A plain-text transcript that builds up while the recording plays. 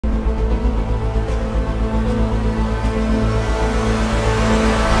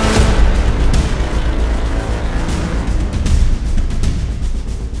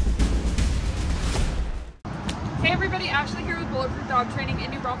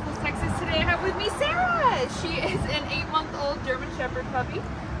Braunfels, Texas. Today I have with me Sarah. She is an 8-month-old German Shepherd puppy.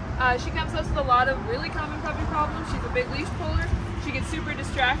 She comes to us with a lot of really common puppy problems. She's a big leash puller. She gets super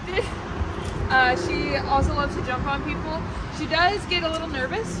distracted. She also loves to jump on people. She does get a little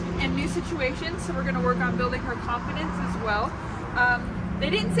nervous in new situations, so we're going to work on building her confidence as well. They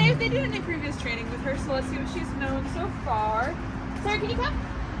didn't say if they did any previous training with her, so let's see what she's known so far. Sarah, can you come?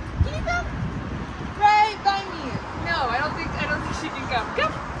 Can you come? Right by me. No, I don't think she can come.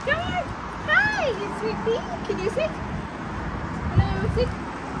 Come on. Hi, sweet pea. Can you sit? Hello, sit.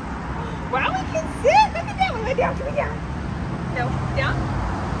 Wow, we can sit. Look at that. We went down. Can we down? No, down.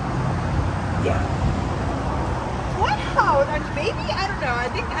 Yeah. Wow, that's baby. I don't know. I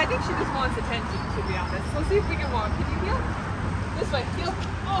think she just wants attention, to be honest. Let's see if we can walk. Can you heel? This way. Heel.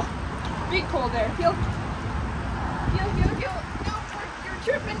 Oh, big pull there. Heel. Heel. No, you're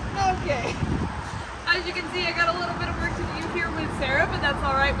tripping. Okay. As you can see, I got a little bit of work to do here with Sarah, but that's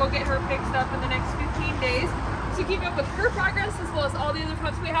all right. We'll get her fixed up in the next 15 days. So keep up with her progress as well as all the other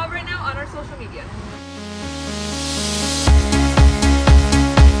pups we have right now on our social media.